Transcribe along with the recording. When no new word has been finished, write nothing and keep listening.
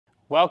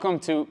Welcome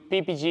to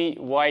PPG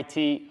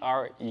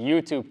our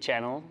YouTube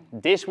channel.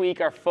 This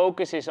week our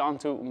focus is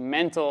onto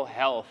mental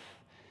health.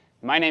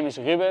 My name is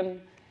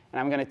Ruben and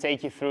I'm going to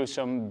take you through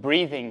some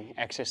breathing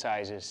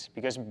exercises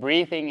because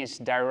breathing is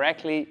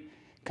directly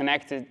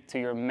connected to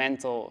your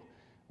mental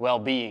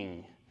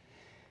well-being.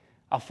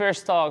 I'll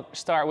first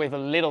start with a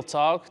little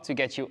talk to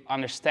get you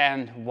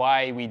understand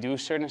why we do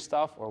certain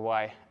stuff or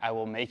why I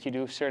will make you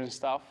do certain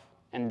stuff.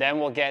 And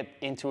then we'll get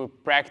into a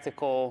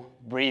practical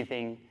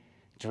breathing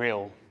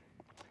drill.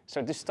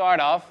 So to start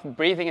off,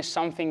 breathing is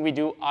something we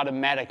do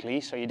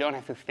automatically, so you don't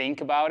have to think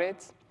about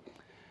it.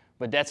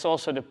 But that's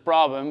also the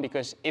problem,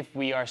 because if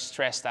we are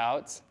stressed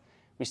out,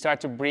 we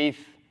start to breathe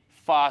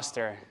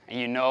faster. And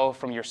you know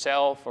from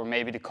yourself, or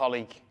maybe the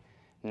colleague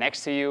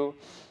next to you,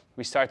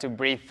 we start to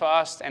breathe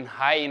fast and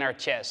high in our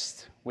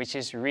chest, which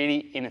is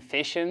really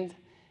inefficient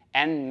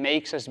and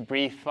makes us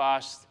breathe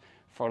fast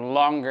for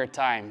longer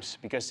times.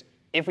 Because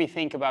if we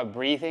think about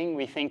breathing,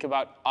 we think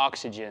about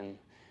oxygen.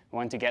 We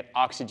want to get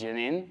oxygen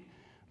in.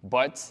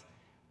 But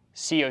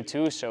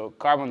CO2, so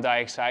carbon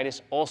dioxide,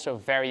 is also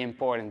very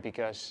important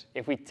because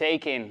if we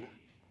take in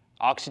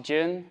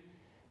oxygen,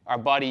 our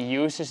body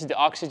uses the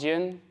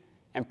oxygen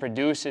and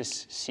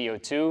produces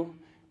CO2,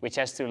 which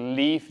has to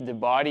leave the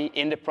body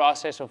in the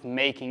process of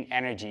making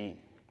energy.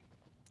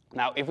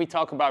 Now, if we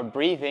talk about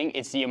breathing,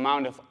 it's the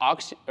amount of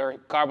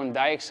carbon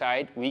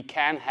dioxide we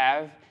can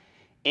have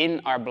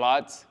in our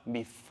blood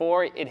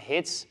before it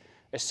hits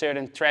a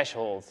certain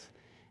threshold.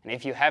 And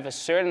if you have a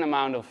certain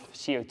amount of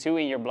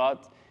CO2 in your blood,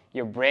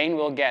 your brain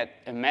will get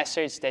a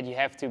message that you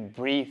have to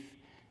breathe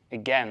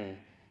again.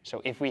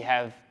 So if we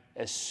have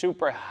a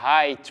super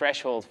high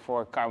threshold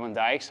for carbon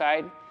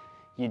dioxide,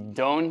 you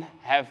don't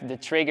have the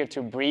trigger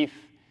to breathe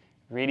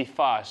really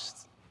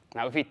fast.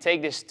 Now, if we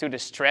take this to the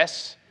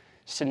stress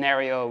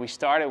scenario we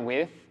started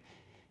with,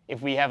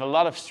 if we have a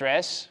lot of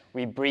stress,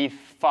 we breathe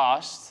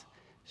fast.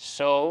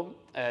 So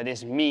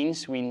this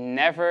means we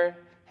never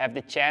have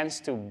the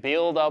chance to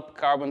build up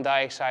carbon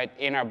dioxide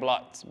in our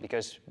blood,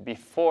 because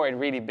before it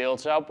really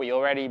builds up, we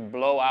already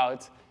blow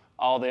out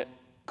all the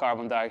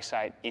carbon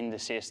dioxide in the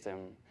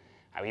system.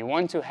 And we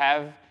want to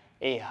have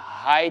a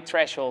high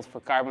threshold for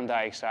carbon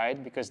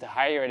dioxide, because the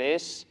higher it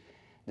is,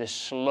 the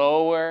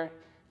slower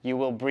you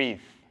will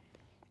breathe.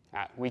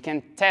 Now, we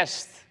can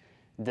test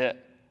the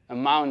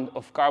amount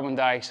of carbon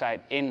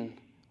dioxide in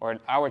or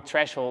our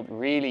threshold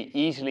really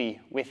easily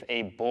with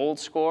a BOLD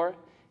score.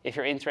 If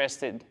you're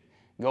interested,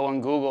 go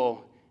on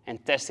Google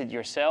and test it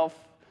yourself.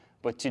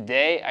 But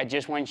today, I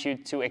just want you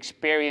to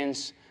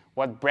experience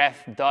what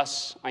breath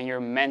does on your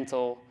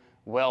mental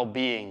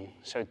well-being.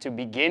 So to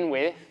begin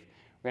with,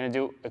 we're going to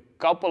do a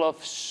couple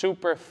of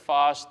super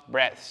fast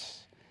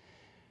breaths.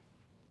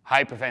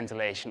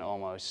 Hyperventilation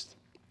almost.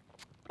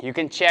 You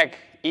can check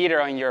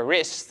either on your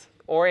wrist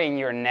or in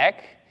your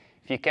neck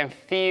if you can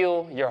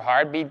feel your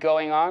heartbeat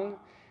going on.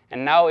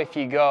 And now if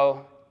you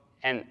go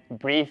and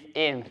breathe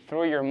in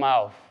through your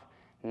mouth,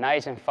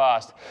 nice and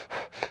fast,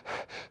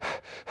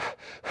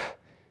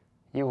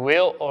 you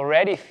will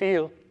already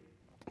feel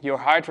your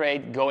heart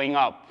rate going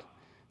up.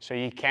 So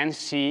you can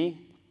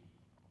see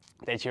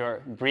that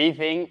your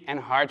breathing and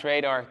heart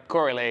rate are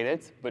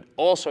correlated. But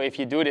also if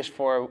you do this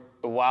for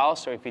a while,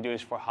 so if you do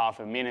this for half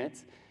a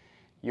minute,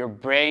 your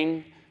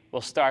brain will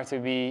start to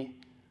be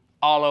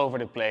all over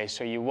the place.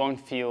 So you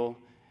won't feel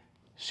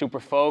super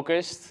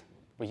focused,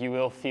 but you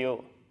will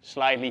feel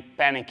slightly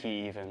panicky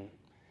even.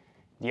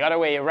 The other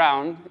way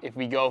around, if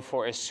we go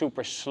for a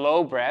super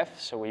slow breath,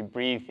 so we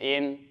breathe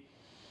in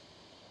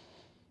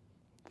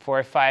for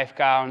a 5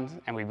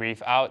 count and we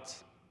breathe out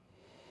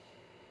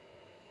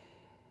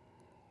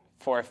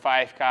for a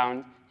 5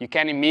 count, you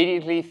can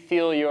immediately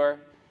feel your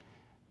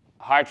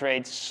heart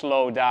rate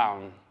slow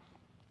down.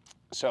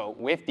 So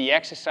with the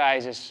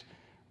exercises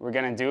we're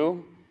going to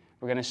do,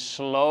 we're going to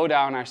slow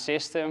down our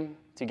system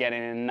to get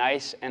in a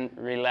nice and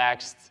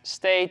relaxed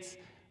state,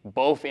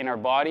 both in our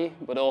body,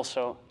 but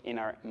also in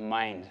our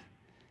mind.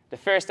 The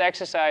first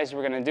exercise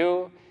we're going to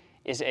do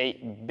is a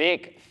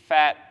big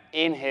fat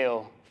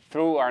inhale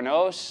through our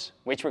nose,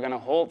 which we're going to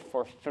hold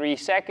for 3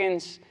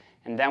 seconds,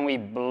 and then we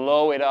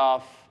blow it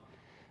off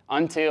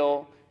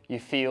until you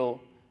feel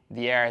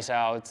the air is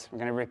out. We're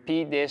going to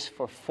repeat this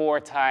for 4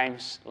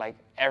 times, like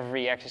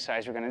every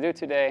exercise we're going to do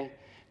today,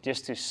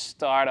 just to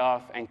start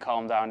off and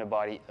calm down the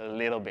body a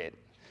little bit.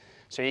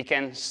 So you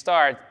can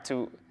start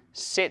to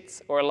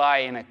sit or lie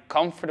in a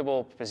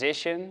comfortable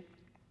position.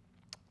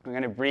 We're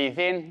going to breathe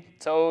in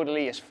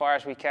totally as far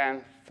as we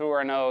can through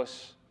our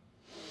nose.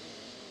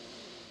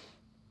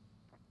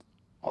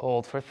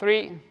 Hold for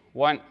 3.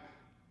 1,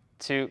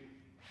 2,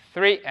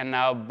 3. And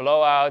now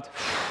blow out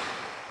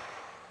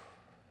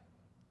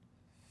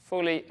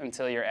fully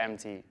until you're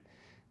empty.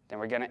 Then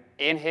we're going to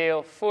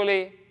inhale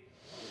fully.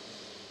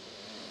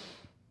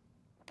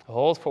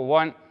 Hold for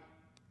 1,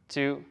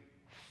 2,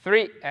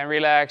 3. And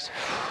relax.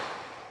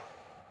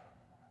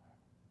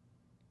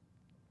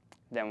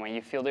 Then when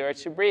you feel the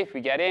urge to breathe,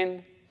 we get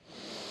in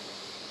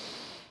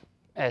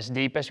as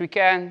deep as we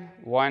can.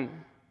 1,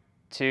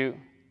 2,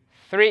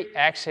 3.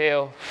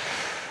 Exhale.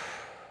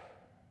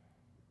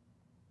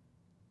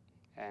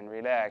 and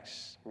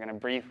relax. We're going to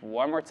breathe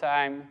one more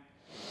time.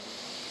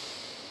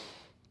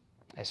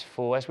 As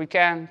full as we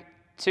can.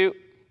 2,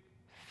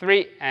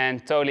 3,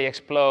 and totally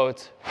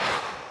explode.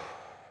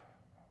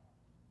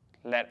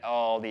 Let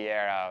all the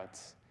air out.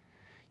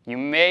 You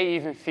may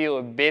even feel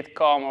a bit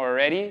calmer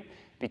already,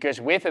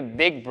 because with a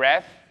big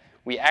breath,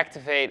 we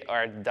activate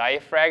our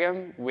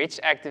diaphragm, which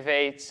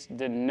activates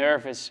the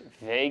nervus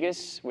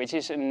vagus, which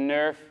is a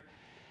nerve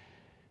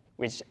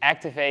which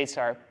activates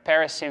our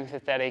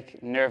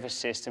parasympathetic nervous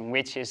system,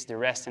 which is the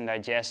rest and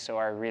digest, so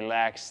our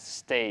relaxed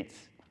state.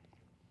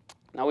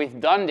 Now we've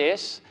done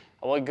this,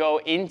 I will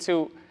go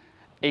into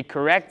a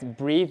correct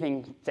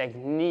breathing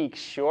technique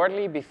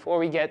shortly before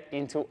we get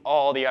into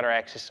all the other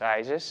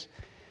exercises.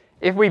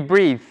 If we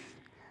breathe,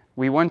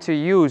 we want to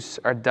use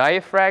our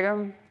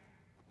diaphragm,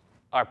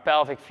 our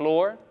pelvic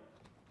floor,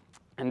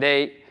 and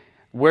they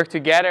work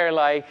together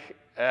like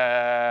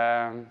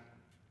a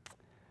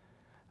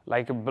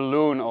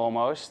balloon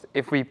almost.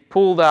 If we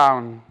pull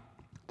down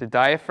the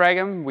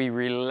diaphragm, we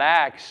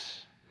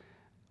relax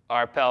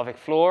our pelvic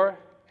floor,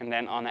 and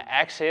then on an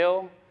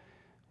exhale,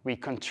 we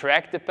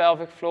contract the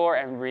pelvic floor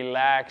and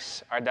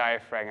relax our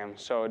diaphragm.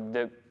 So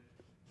the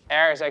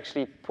air is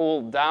actually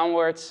pulled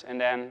downwards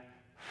and then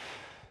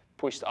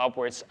pushed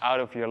upwards out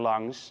of your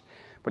lungs.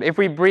 But if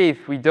we breathe,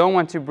 we don't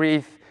want to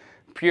breathe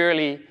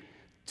purely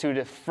to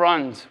the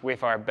front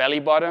with our belly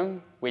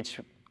bottom, which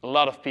a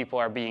lot of people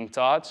are being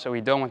taught. So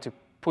we don't want to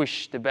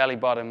push the belly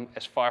bottom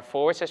as far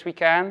forwards as we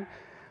can.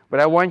 But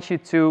I want you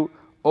to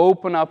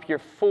open up your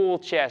full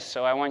chest.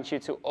 So I want you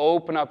to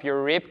open up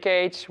your rib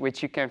cage,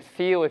 which you can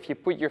feel if you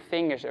put your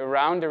fingers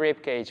around the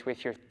rib cage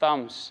with your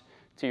thumbs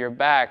to your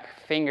back,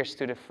 fingers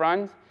to the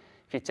front.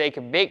 If you take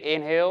a big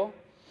inhale,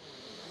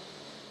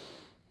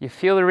 you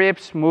feel the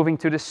ribs moving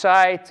to the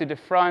side, to the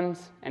front,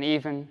 and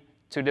even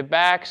to the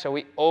back. So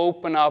we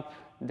open up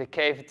the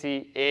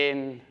cavity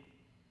in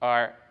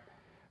our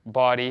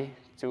body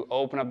to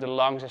open up the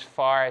lungs as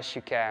far as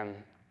you can.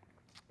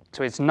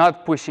 So it's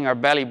not pushing our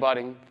belly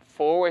button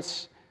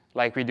forwards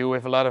like we do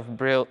with a lot of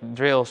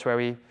drills where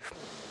we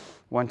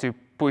want to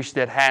push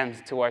that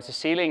hand towards the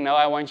ceiling. No,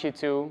 I want you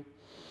to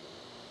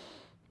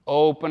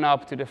open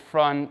up to the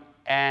front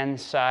and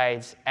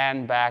sides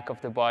and back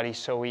of the body,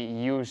 so we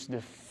use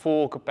the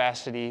full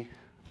capacity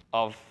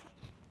of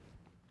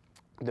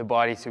the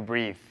body to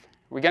breathe.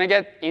 We're going to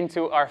get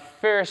into our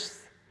first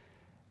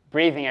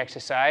breathing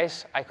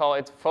exercise. I call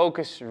it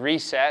focus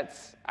reset.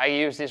 I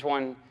use this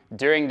one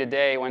during the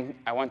day when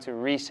I want to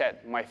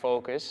reset my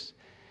focus.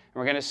 And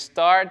we're going to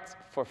start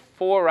for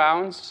 4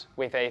 rounds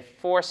with a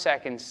 4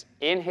 seconds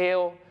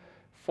inhale,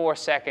 4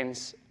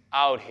 seconds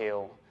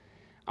outhale.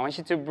 I want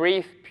you to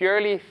breathe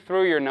purely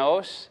through your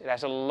nose. It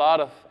has a lot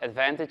of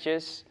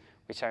advantages,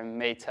 which I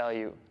may tell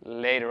you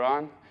later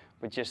on,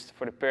 but just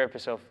for the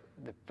purpose of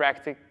the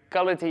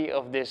practicality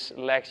of this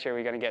lecture,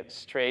 we're going to get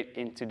straight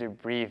into the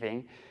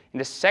breathing. In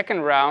the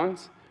second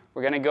round,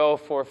 we're going to go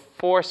for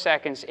 4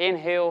 seconds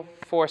inhale,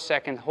 4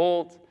 second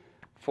hold,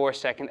 4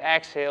 second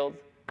exhale,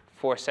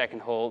 4 second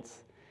hold.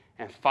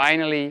 And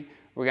finally,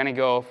 we're going to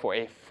go for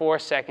a 4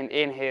 second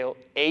inhale,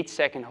 8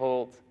 second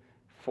hold,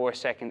 4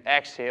 second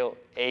exhale,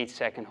 8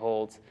 second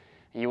hold.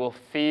 You will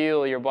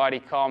feel your body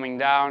calming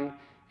down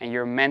and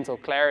your mental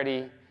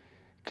clarity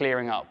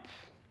clearing up.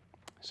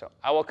 So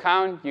I will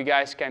count. You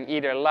guys can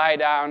either lie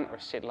down or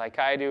sit like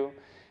I do.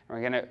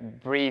 And we're going to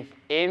breathe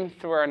in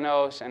through our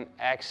nose and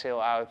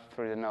exhale out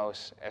through the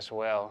nose as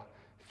well.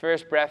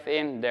 First breath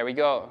in. There we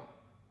go.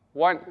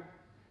 1,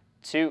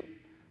 2,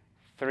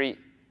 3,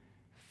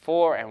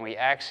 4. And we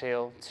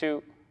exhale.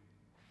 2,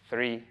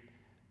 3,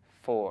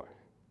 4.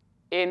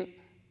 In.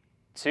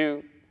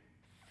 2,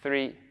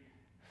 3,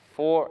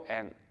 4,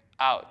 and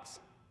out.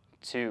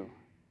 2,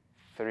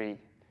 3,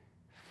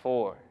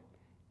 4.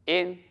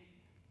 In.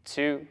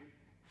 2,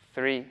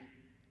 3,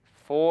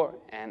 4,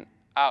 and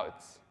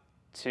out.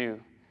 2,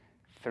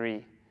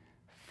 3,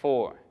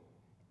 4.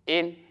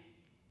 In.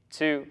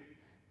 2,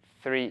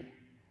 3,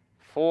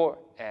 4,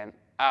 and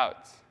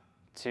out.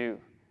 2,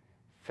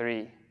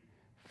 3,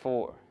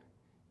 4.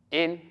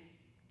 In.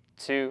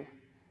 2,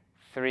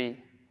 3,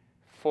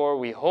 4.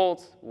 We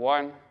hold.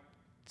 1,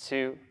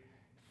 2,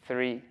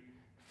 3,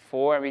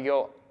 4, and we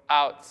go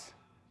out.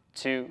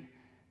 2,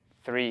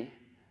 3,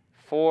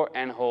 4,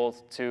 and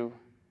hold. 2,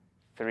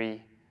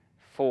 3,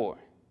 4.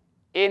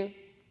 In.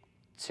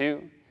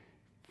 2,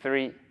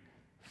 3,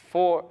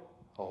 4.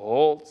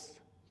 Hold.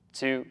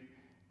 2,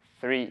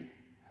 3,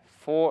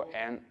 4,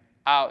 and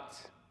out.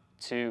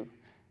 2,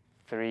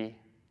 3,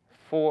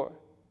 4.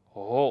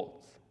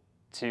 Hold.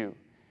 2,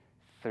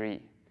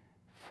 3,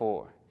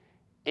 4.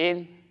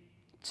 In.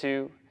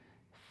 2,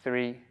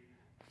 3,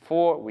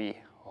 4. We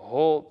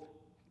hold.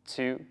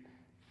 2,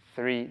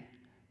 3,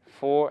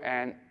 4,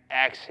 and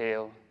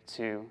exhale.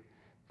 2,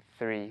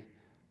 3,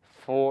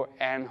 4,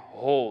 and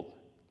hold.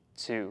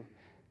 2,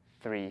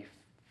 3,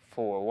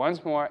 4.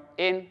 Once more.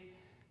 In.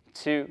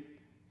 2,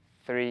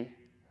 3,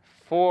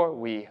 4.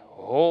 We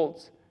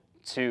hold.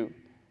 2,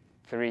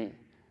 3,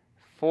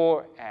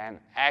 4, and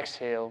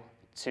exhale.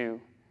 2,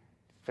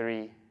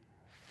 3,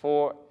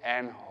 4,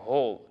 and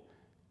hold.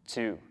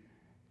 2,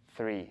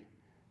 3,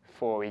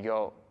 4. We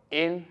go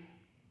in,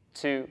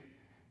 2,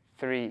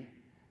 3,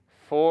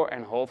 4,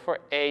 and hold for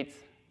 8,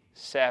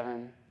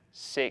 7,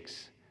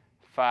 6,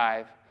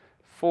 5,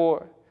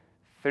 4,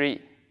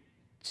 3,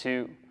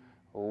 2,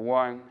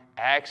 1.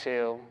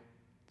 Exhale.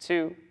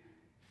 2,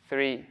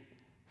 3,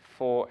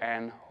 4,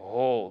 and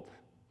hold.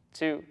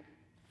 2,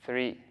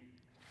 3,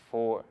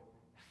 4,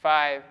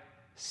 5,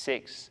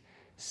 6,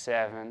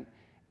 7,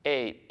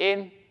 8.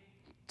 In,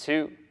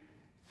 2,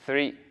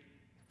 3,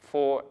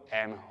 4,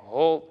 and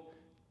hold.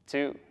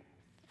 2,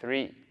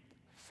 3,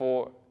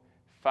 4,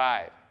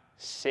 5,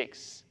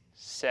 6,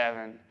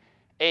 7,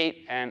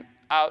 8, and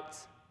out.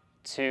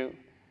 2,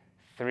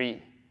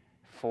 3,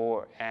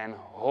 4, and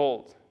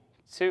hold.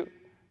 2,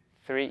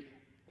 3,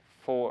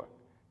 4,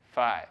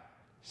 5,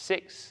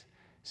 6,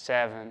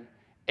 7,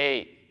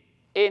 8.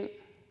 In,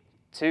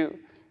 2,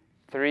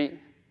 3,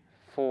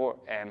 4,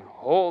 and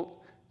hold.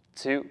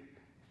 2,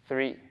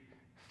 3,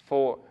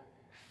 4,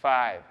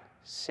 5,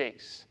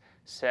 6,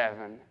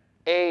 7,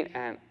 8,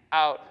 and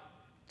out.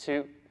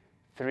 2,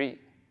 3,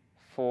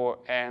 4,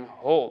 and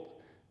hold.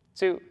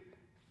 2,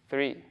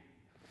 3,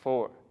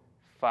 4,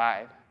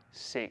 5,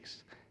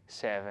 6,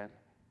 7,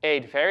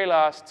 8. Very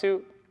last.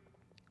 2,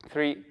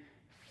 3,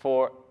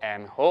 4,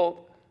 and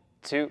hold.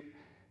 2,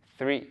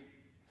 3,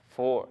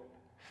 4,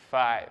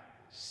 5,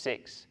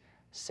 6,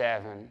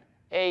 7,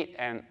 8,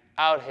 and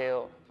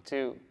outhale.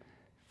 2,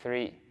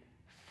 3,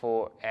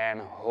 4,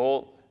 and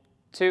hold.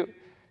 2,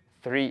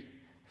 3,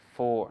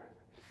 4,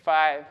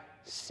 5,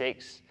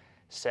 6,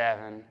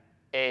 7,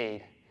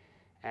 8,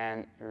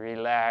 and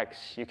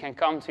relax. You can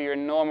come to your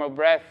normal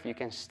breath. You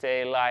can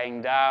stay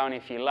lying down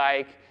if you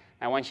like.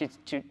 I want you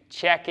to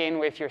check in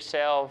with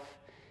yourself,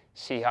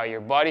 see how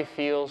your body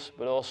feels,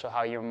 but also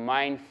how your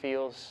mind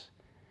feels.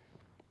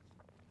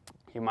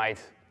 You might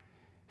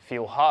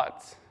feel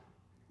hot.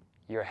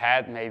 Your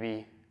head may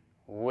be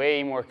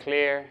way more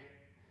clear.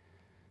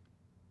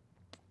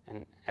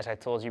 And as I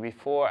told you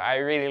before, I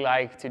really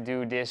like to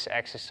do this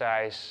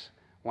exercise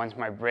once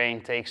my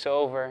brain takes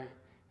over.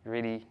 It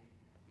really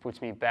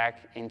puts me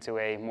back into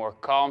a more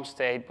calm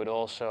state, but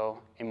also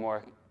a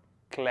more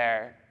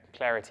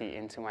clarity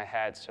into my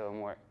head, so a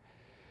more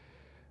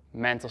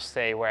mental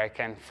state where I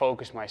can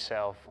focus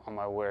myself on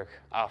my work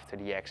after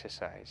the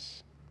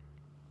exercise.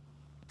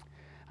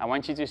 I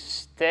want you to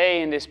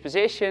stay in this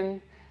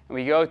position, and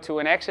we go to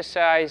an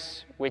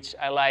exercise which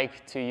I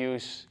like to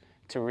use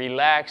to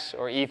relax,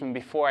 or even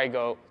before I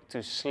go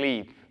to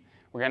sleep.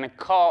 We're going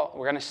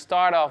to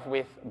start off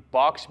with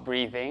box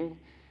breathing,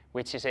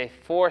 which is a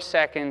 4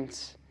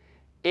 seconds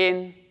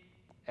in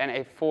and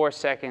a 4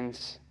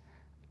 seconds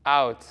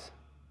out.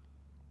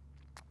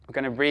 We're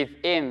going to breathe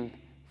in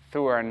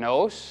through our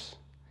nose.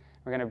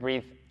 We're going to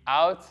breathe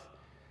out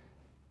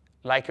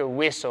like a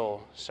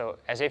whistle, so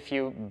as if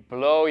you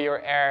blow your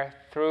air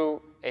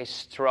through a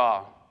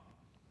straw.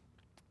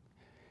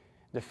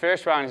 The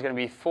first round is going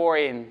to be 4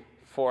 in,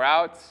 4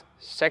 out.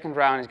 Second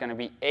round is going to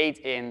be 8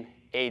 in,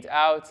 8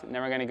 out. And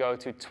then we're going to go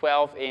to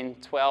 12 in,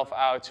 12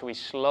 out. So we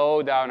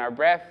slow down our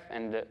breath,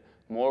 and the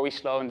more we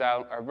slow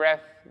down our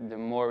breath, the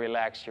more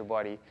relaxed your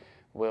body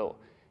will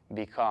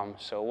become.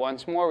 So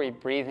once more, we're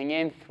breathing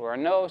in through our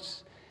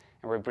nose,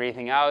 and we're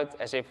breathing out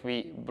as if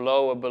we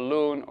blow a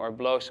balloon or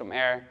blow some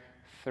air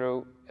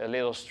through a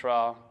little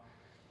straw,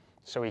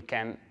 so we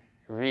can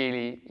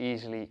really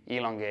easily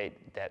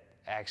elongate that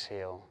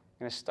exhale.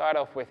 I'm going to start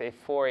off with a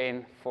 4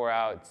 in, 4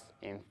 out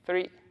in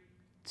 3,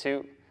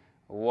 2,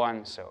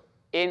 1. So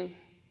in,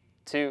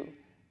 2,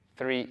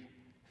 3,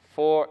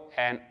 4,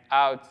 and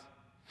out.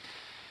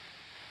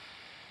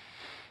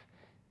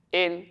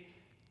 In,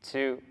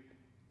 2,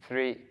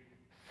 3,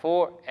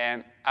 4,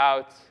 and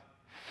out.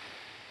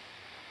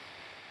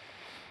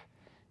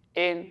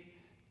 In,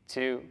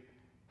 2,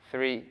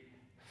 3,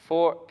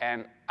 4,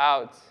 and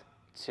out.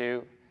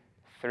 2,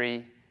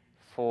 3,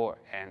 4,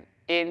 and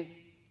in.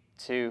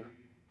 2,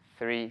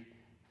 3,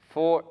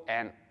 4,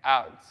 and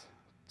out.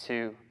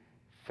 2,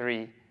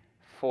 3,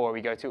 4.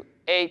 We go to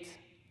 8,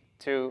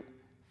 2,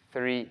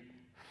 3,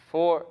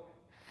 4,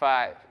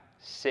 5,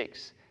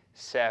 6,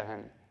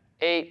 7,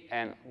 8,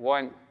 and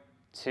 1,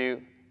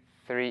 2,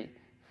 3,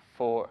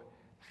 4,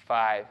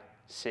 5,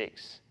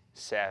 6,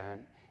 7,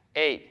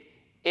 8.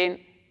 In,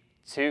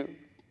 2,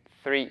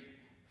 3,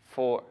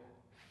 4,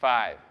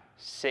 5,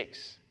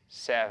 6,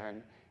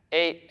 7,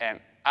 8, and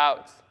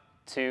out.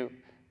 2,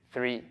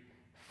 3,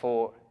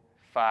 4,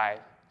 5,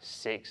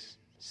 6,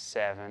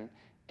 7,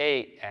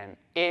 8, and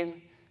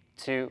in.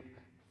 2,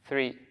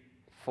 3,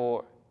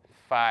 4,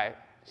 5,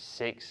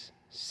 6,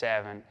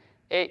 7,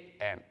 8,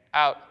 and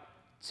out.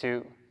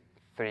 2,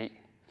 3,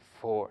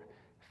 4,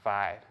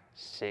 5,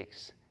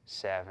 6,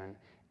 7,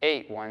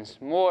 8. Once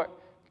more.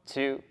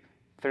 2,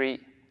 3,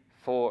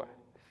 4,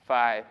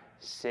 5,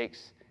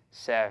 6,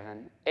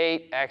 7,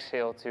 8.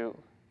 Exhale. 2,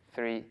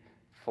 3,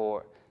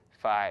 4,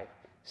 5,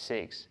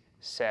 6,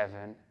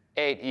 7,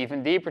 8.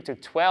 Even deeper to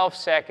 12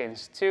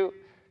 seconds. 2,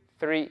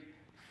 3,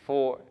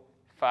 4,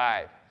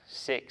 5,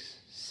 6,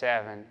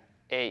 7,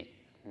 8,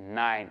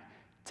 9,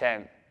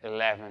 10,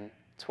 11,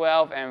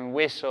 12, and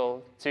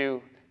whistle.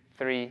 2,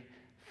 3,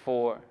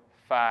 4,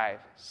 5,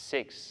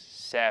 6,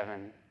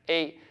 7,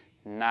 8,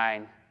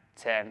 9,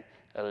 10,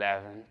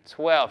 11,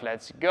 12.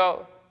 Let's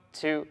go.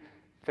 2,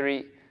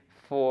 3,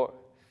 4,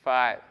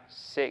 5,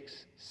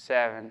 6,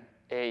 7,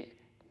 8,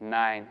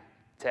 9,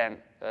 10,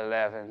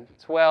 11,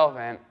 12,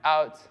 and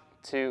out.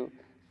 2,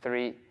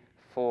 3,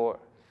 4,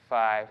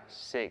 5,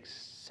 6,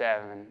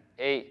 7,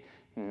 8,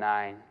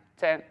 9,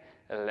 10,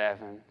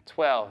 11,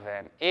 12,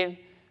 and in.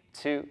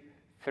 2,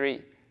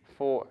 3,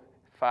 4,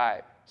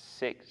 5,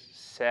 6,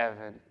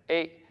 7,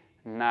 8,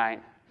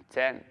 9,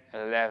 10,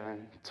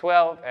 11,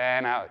 12,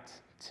 and out.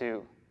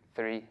 2,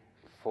 3,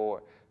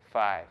 4,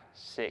 5,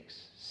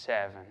 6,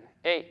 7,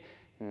 8,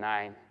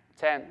 9,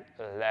 10,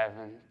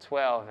 11,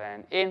 12,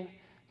 and in.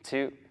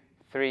 2,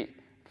 3,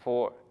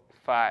 4,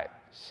 5,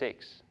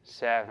 6,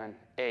 7,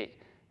 8,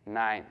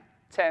 9,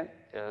 10,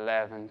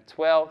 11,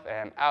 12,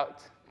 and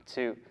out.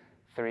 2,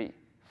 3,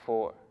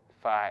 4,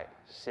 5,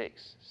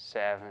 6,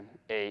 7,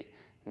 8,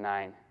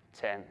 9,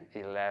 10,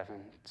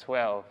 11,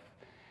 12.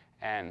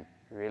 And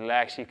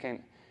relax. You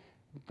can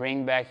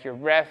bring back your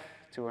breath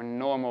to a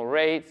normal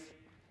rate.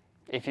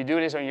 If you do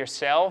this on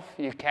yourself,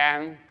 you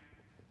can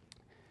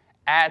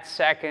add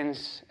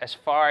seconds as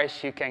far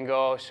as you can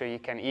go, so you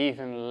can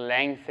even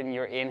lengthen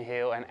your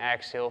inhale and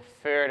exhale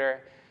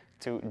further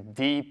to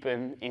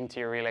deepen into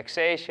your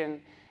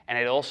relaxation. And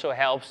it also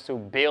helps to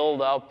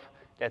build up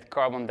that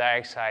carbon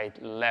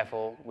dioxide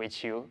level,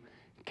 which you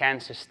can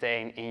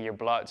sustain in your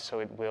blood, so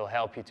it will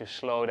help you to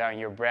slow down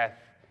your breath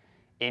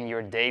in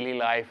your daily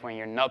life when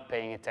you're not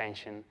paying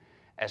attention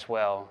as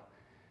well.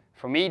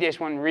 For me, this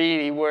one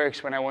really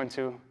works when I want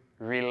to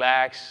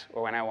relax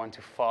or when I want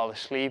to fall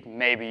asleep.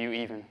 Maybe you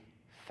even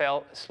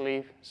fell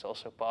asleep, it's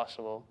also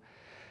possible.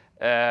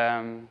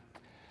 Then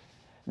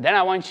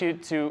I want you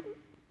to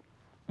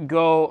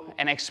go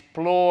and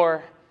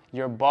explore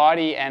your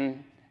body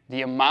and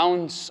the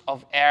amounts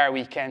of air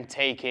we can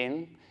take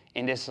in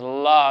this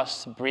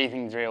last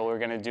breathing drill we're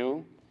going to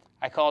do.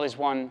 I call this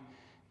one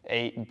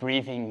a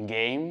breathing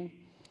game.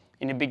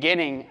 In the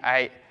beginning,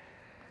 I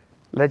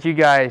let you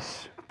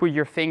guys put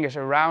your fingers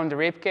around the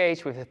rib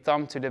cage with the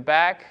thumb to the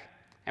back,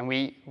 and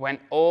we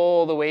went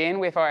all the way in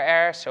with our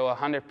air, so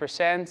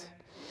 100%.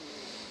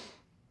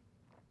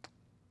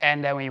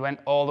 And then we went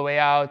all the way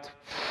out.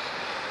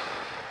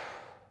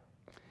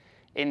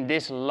 In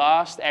this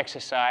last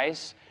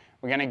exercise,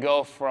 we're going to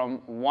go from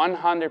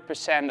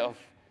 100% of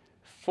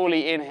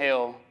fully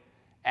inhale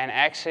and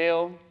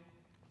exhale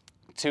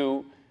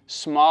to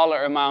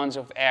smaller amounts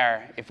of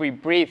air. If we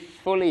breathe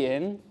fully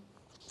in,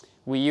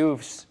 we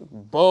use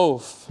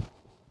both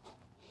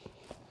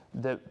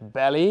the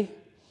belly,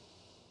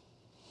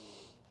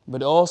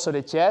 but also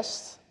the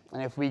chest.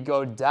 And if we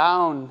go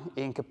down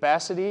in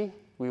capacity,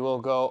 we will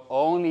go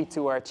only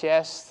to our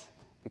chest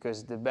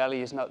because the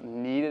belly is not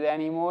needed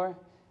anymore.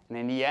 And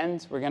in the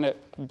end, we're going to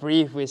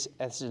breathe with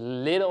as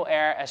little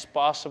air as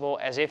possible,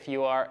 as if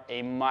you are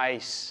a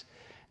mice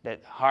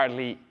that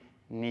hardly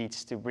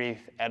needs to breathe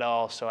at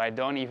all. So I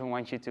don't even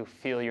want you to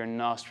feel your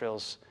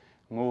nostrils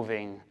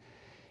moving.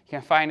 You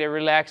can find a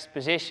relaxed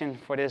position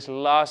for this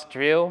last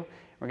drill.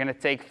 We're going to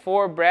take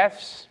 4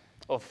 breaths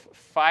of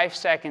 5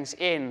 seconds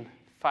in,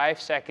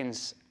 5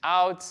 seconds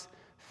out,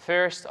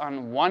 first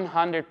on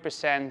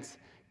 100%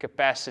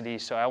 capacity.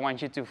 So I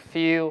want you to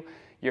feel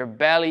your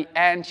belly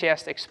and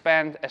chest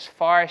expand as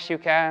far as you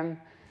can.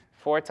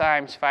 4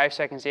 times, 5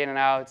 seconds in and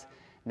out.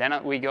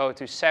 Then we go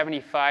to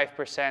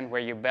 75%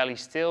 where your belly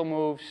still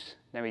moves.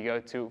 Then we go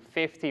to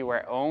 50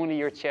 where only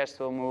your chest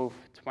will move.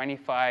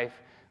 25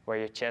 where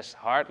your chest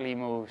hardly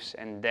moves.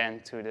 And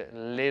then to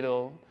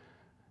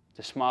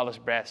the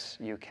smallest breaths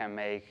you can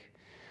make.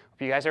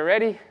 Hope you guys are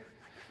ready.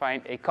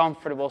 Find a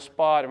comfortable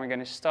spot, and we're going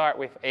to start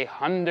with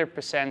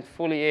 100%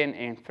 fully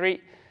in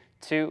 3,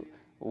 2,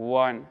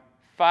 1,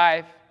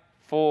 5,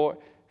 4,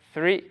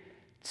 3,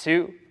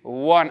 2,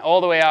 1. All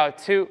the way out.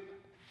 2,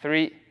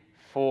 3,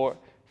 4,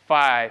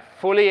 5.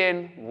 Fully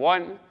in.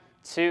 1,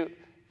 2,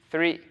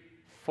 3,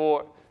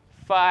 4,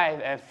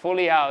 5. And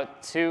fully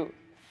out. 2,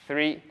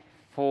 3,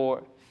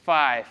 4,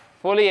 5.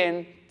 Fully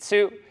in.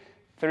 2,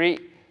 3,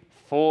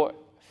 4,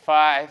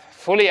 5.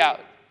 Fully out.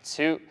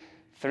 2,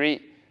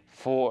 3,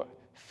 4,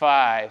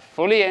 5.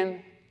 Fully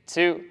in.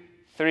 2,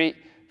 3,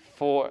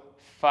 4,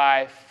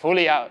 5.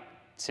 Fully out.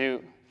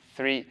 2,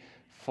 3,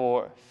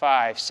 4,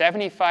 5.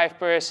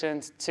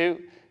 75%.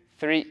 2,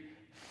 3,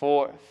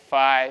 4,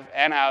 5.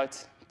 And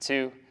out.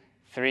 2,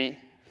 3,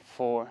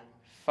 4,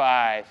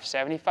 5.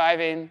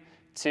 75 in.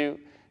 2,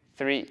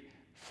 3,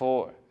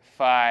 4,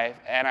 5.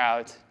 And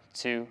out.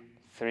 2,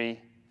 3,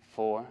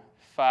 4,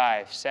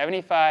 5.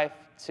 75.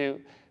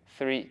 2,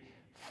 3,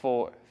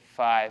 4,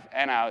 5.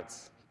 And out.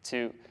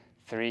 2,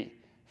 3,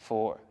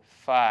 4,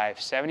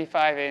 5.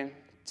 75 in.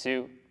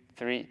 2,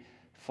 3,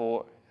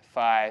 4,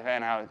 5.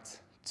 And out.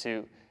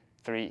 2,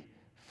 3,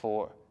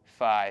 4,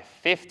 5.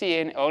 50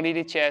 in, only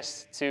the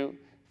chest. 2,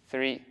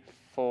 3,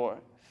 4,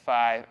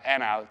 5.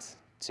 And out.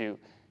 2,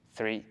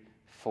 3,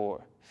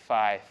 4,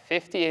 5.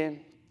 50 in.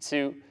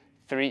 2,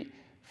 3,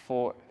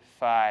 4,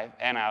 5,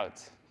 and out.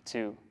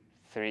 2,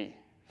 3,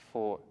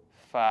 4,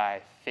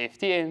 5.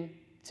 50 in.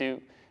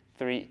 2,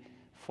 3,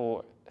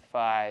 4,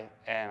 5,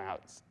 and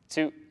out.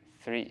 2,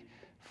 3,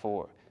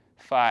 4,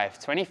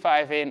 5.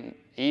 25 in,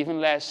 even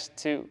less.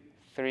 2,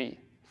 3,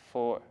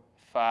 4,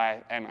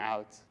 5, and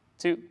out.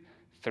 2,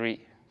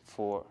 3,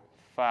 4,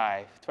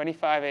 5.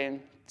 25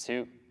 in.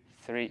 2,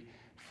 3,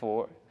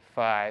 4,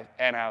 5,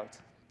 and out.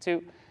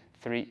 2,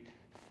 3,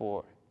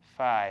 4,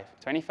 5.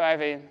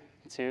 25 in.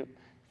 2,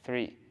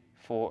 3,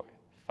 4,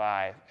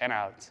 5, and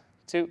out.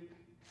 2,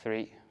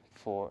 3,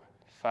 4,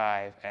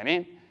 5, and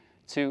in.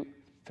 2,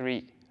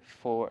 3,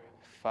 4,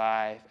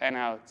 5, and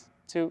out.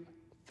 2,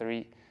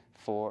 3,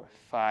 4,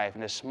 5.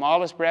 And the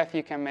smallest breath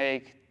you can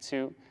make.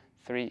 2,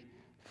 3,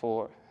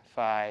 4,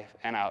 5,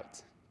 and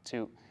out.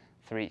 2,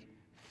 3,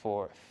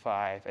 4,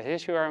 5.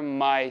 As you are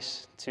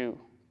mice. 2,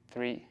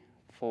 3,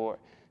 4,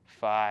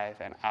 5,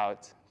 and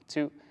out.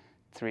 2,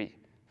 3,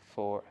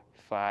 4,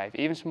 5.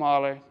 Even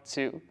smaller.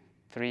 2,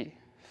 3,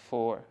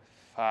 4,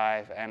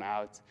 5, and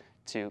out.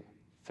 2,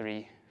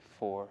 3,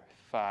 4,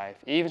 5.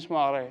 Even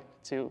smaller.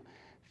 2,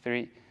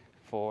 3,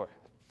 4,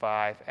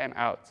 5, and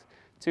out.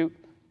 2,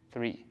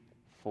 3,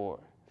 4,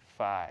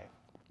 5.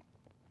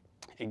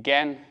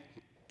 Again,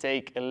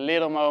 take a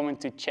little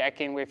moment to check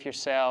in with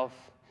yourself.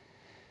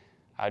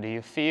 How do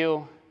you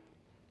feel?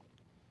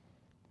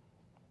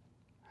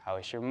 How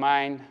is your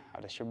mind?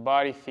 How does your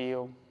body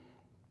feel?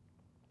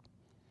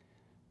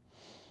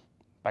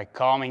 By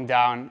calming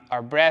down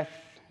our breath,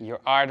 your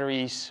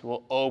arteries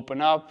will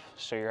open up,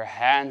 so your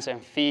hands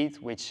and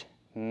feet, which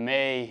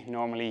may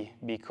normally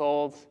be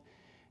cold,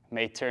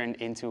 may turn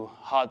into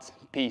hot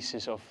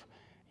pieces of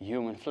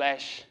human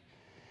flesh.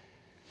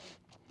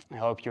 I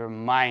hope your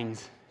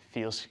mind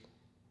feels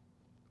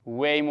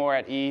way more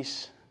at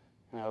ease.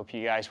 I hope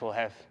you guys will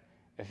have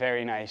a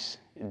very nice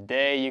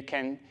day. You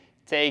can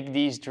take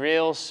these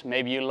drills,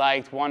 maybe you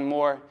liked one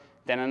more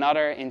than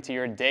another, into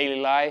your daily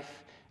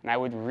life. And I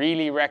would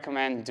really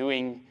recommend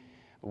doing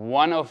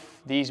one of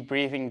these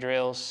breathing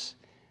drills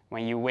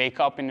when you wake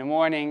up in the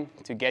morning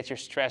to get your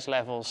stress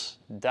levels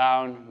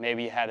down.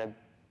 Maybe you had a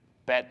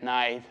bad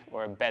night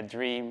or a bad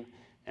dream,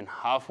 and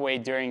halfway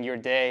during your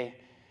day,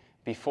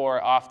 before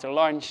or after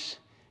lunch,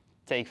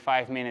 take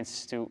 5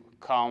 minutes to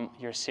calm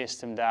your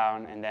system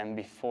down. And then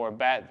before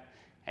bed,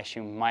 as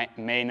you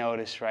may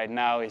notice right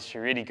now, it's a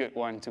really good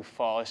one to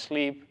fall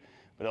asleep,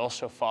 but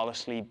also fall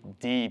asleep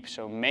deep.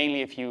 So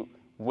mainly if you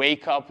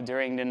wake up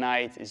during the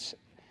night, it's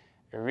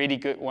a really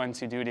good one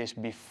to do this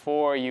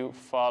before you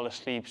fall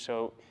asleep,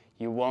 so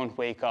you won't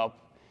wake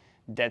up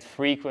that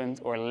frequent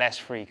or less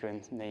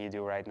frequent than you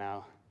do right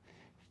now.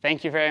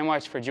 Thank you very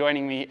much for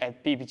joining me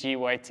at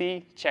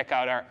PPGYT. Check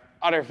out our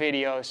other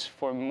videos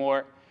for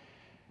more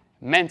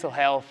mental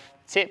health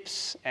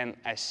tips, and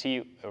I see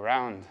you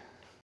around.